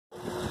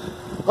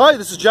Hi,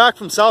 this is Jack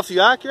from Southview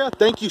Acura.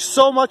 Thank you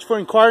so much for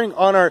inquiring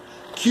on our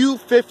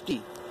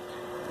Q50.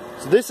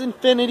 So this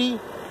Infiniti,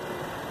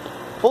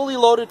 fully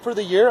loaded for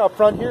the year. Up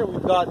front here,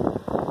 we've got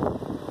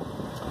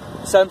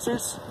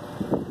sensors,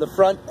 the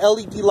front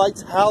LED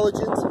lights,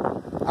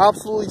 halogens,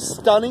 absolutely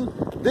stunning.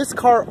 This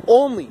car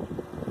only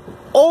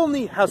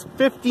has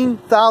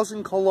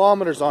 15,000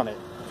 kilometers on it.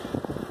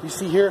 You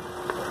see here,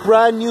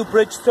 brand new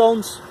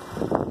Bridgestones,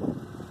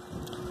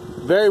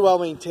 very well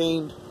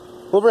maintained.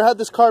 Whoever had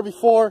this car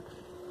before,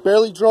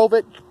 barely drove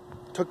it,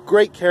 took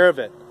great care of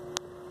it.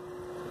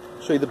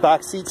 Show you the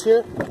back seats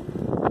here.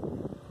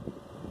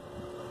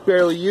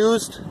 Barely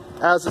used,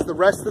 as is the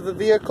rest of the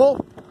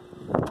vehicle.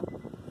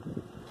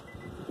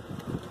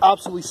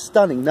 Absolutely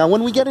stunning. Now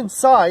when we get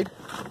inside,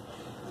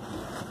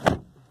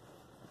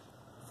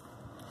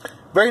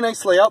 very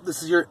nice layout.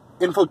 This is your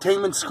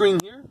infotainment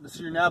screen here. This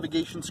is your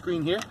navigation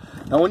screen here.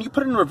 Now when you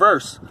put it in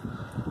reverse,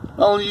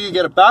 not only do you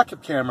get a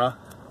backup camera,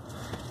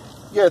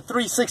 you get a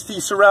 360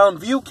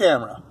 surround view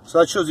camera. So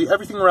that shows you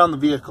everything around the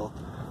vehicle.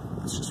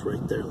 It's just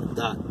right there like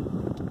that.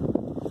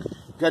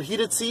 You got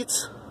heated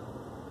seats,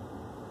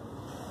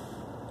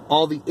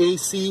 all the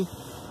AC,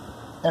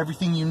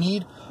 everything you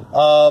need.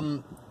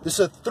 This is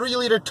a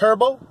 3-liter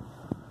turbo,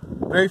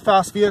 very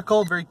fast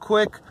vehicle, very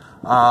quick,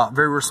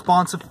 very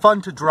responsive,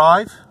 fun to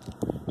drive.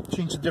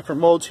 Change the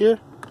different modes here,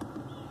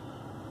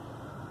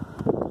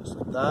 just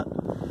like that.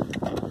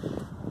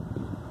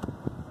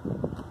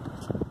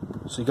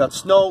 So you got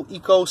snow,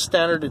 eco,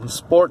 standard, and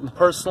sport and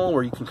personal,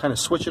 where you can kind of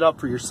switch it up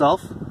for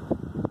yourself.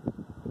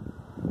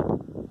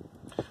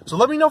 So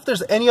let me know if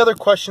there's any other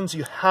questions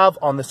you have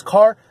on this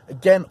car.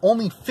 Again,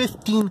 only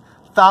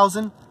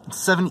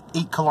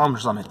 15,078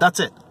 kilometers on it. That's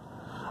it.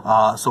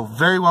 So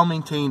very well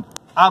maintained,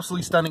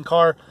 absolutely stunning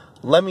car.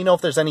 Let me know if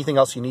there's anything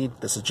else you need.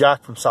 This is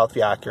Jack from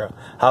Southview Acura.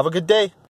 Have a good day.